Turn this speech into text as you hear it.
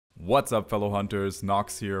What's up fellow hunters,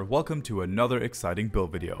 Nox here, welcome to another exciting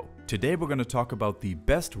build video. Today we're going to talk about the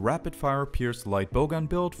best rapid fire pierce light bowgun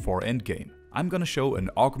build for Endgame. I'm going to show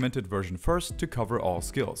an augmented version first to cover all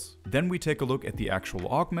skills. Then we take a look at the actual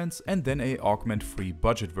augments and then a augment free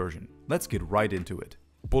budget version. Let's get right into it.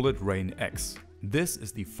 Bullet Rain X. This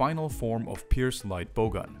is the final form of pierce light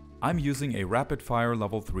bowgun. I'm using a rapid fire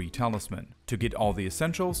level 3 talisman. To get all the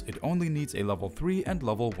essentials, it only needs a level 3 and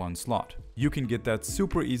level 1 slot. You can get that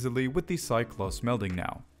super easily with the Cyclos melding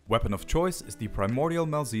now. Weapon of choice is the Primordial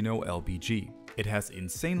Malzeno LBG. It has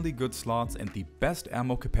insanely good slots and the best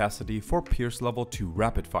ammo capacity for pierce level 2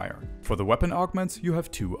 rapid fire. For the weapon augments, you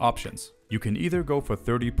have two options. You can either go for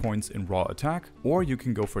 30 points in raw attack, or you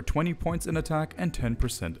can go for 20 points in attack and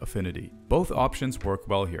 10% affinity. Both options work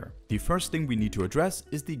well here. The first thing we need to address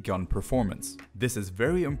is the gun performance. This is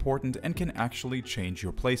very important and can actually change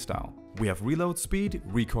your playstyle. We have reload speed,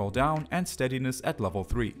 recoil down, and steadiness at level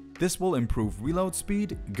 3. This will improve reload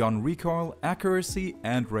speed, gun recoil, accuracy,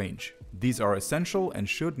 and range. These are essential and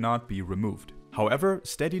should not be removed. However,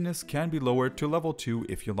 steadiness can be lowered to level 2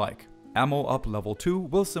 if you like. Ammo up level 2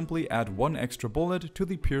 will simply add one extra bullet to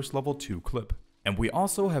the pierce level 2 clip. And we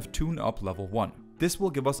also have tune up level 1. This will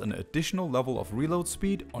give us an additional level of reload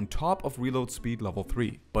speed on top of reload speed level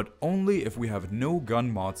 3, but only if we have no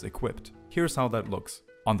gun mods equipped. Here's how that looks.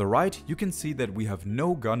 On the right, you can see that we have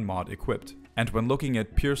no gun mod equipped. And when looking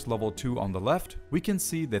at pierce level 2 on the left, we can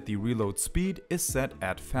see that the reload speed is set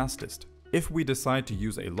at fastest. If we decide to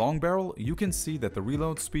use a long barrel, you can see that the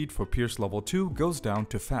reload speed for pierce level 2 goes down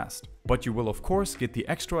to fast. But you will of course get the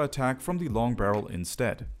extra attack from the long barrel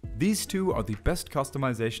instead. These two are the best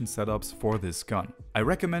customization setups for this gun. I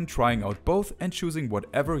recommend trying out both and choosing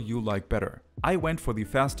whatever you like better. I went for the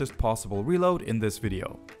fastest possible reload in this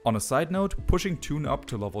video. On a side note, pushing tune up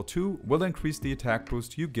to level 2 will increase the attack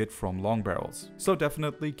boost you get from long barrels, so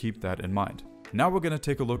definitely keep that in mind. Now we're gonna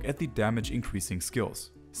take a look at the damage increasing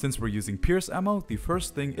skills. Since we're using pierce ammo, the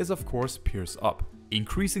first thing is of course pierce up,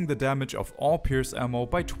 increasing the damage of all pierce ammo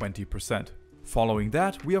by 20%. Following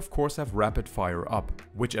that, we of course have rapid fire up,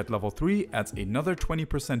 which at level 3 adds another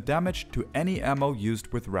 20% damage to any ammo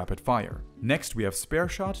used with rapid fire. Next we have spare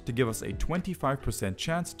shot to give us a 25%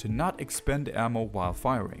 chance to not expend ammo while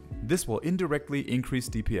firing. This will indirectly increase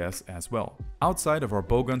DPS as well. Outside of our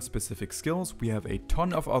bowgun specific skills, we have a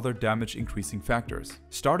ton of other damage increasing factors,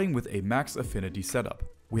 starting with a max affinity setup.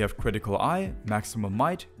 We have Critical Eye, Maximum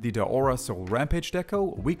Might, the Daora Soul Rampage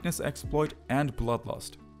Deco, Weakness Exploit, and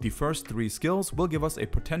Bloodlust. The first three skills will give us a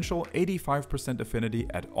potential 85% affinity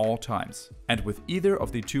at all times. And with either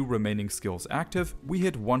of the two remaining skills active, we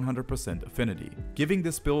hit 100% affinity, giving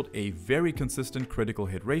this build a very consistent critical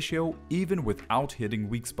hit ratio even without hitting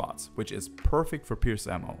weak spots, which is perfect for pierce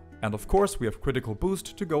ammo. And of course we have critical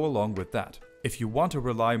boost to go along with that. If you want to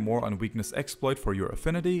rely more on Weakness Exploit for your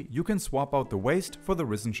affinity, you can swap out the Waste for the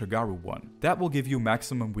Risen Shagaru one. That will give you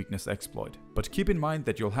maximum Weakness Exploit. But keep in mind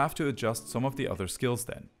that you'll have to adjust some of the other skills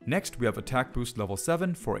then. Next we have Attack Boost level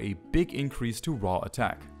 7 for a big increase to raw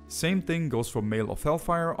attack. Same thing goes for Mail of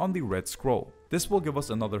Hellfire on the red scroll. This will give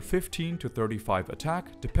us another 15 to 35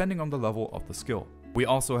 attack depending on the level of the skill. We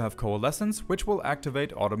also have Coalescence, which will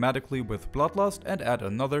activate automatically with Bloodlust and add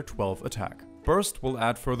another 12 attack. Burst will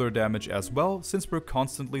add further damage as well since we're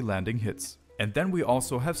constantly landing hits. And then we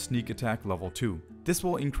also have Sneak Attack level 2. This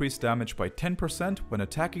will increase damage by 10% when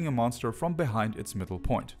attacking a monster from behind its middle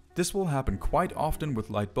point. This will happen quite often with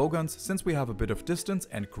light bowguns since we have a bit of distance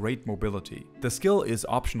and great mobility. The skill is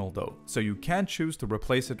optional though, so you can choose to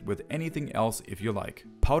replace it with anything else if you like.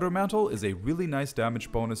 Powder Mantle is a really nice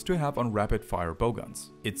damage bonus to have on rapid fire bowguns.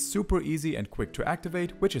 It's super easy and quick to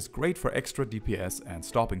activate, which is great for extra DPS and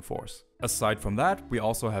stopping force. Aside from that, we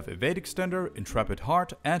also have Evade Extender, Intrepid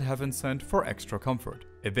Heart, and Heaven Sent for extra comfort.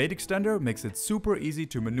 Evade Extender makes it super easy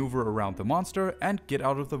to maneuver around the monster and get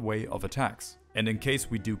out of the way of attacks. And in case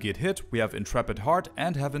we do get hit, we have Intrepid Heart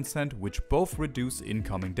and Heaven Sent, which both reduce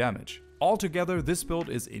incoming damage. Altogether, this build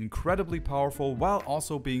is incredibly powerful while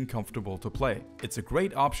also being comfortable to play. It's a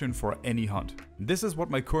great option for any hunt. This is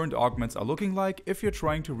what my current augments are looking like if you're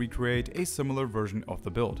trying to recreate a similar version of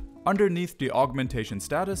the build. Underneath the augmentation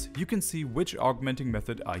status, you can see which augmenting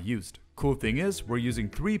method I used. Cool thing is, we're using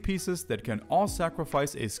 3 pieces that can all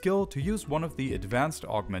sacrifice a skill to use one of the advanced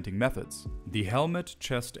augmenting methods. The helmet,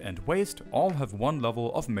 chest, and waist all have one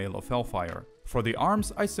level of Mail of Hellfire. For the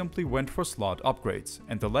arms, I simply went for slot upgrades,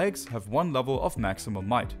 and the legs have one level of Maximum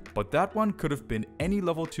Might. But that one could have been any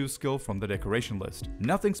level 2 skill from the decoration list.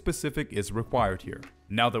 Nothing specific is required here.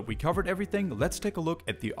 Now that we covered everything, let's take a look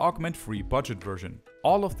at the augment free budget version.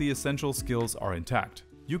 All of the essential skills are intact.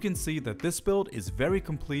 you can see that this build is very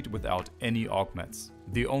complete without any augments.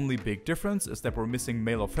 The only big difference is that we're missing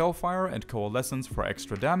Mail of Hellfire and Coalescence for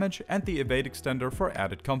extra damage and the Evade extender for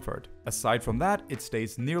added comfort. Aside from that, it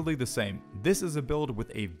stays nearly the same. This is a build with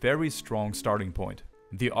a very strong starting point.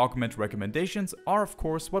 The augment recommendations are of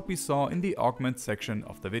course what we saw in the augment section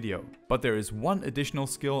of the video. But there is one additional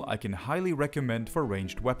skill I can highly recommend for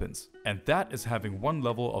ranged weapons, and that is having one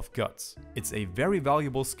level of guts. It's a very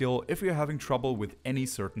valuable skill if you're having trouble with any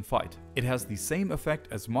certain fight. It has the same effect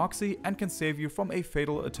as Moxie and can save you from a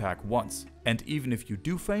fatal attack once. And even if you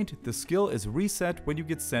do faint, the skill is reset when you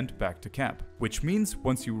get sent back to camp. Which means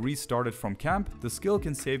once you restart it from camp, the skill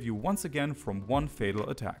can save you once again from one fatal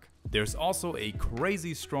attack. There's also a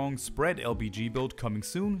crazy strong spread LBG build coming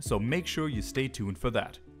soon, so make sure you stay tuned for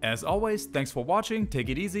that. As always, thanks for watching, take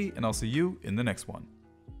it easy, and I'll see you in the next one.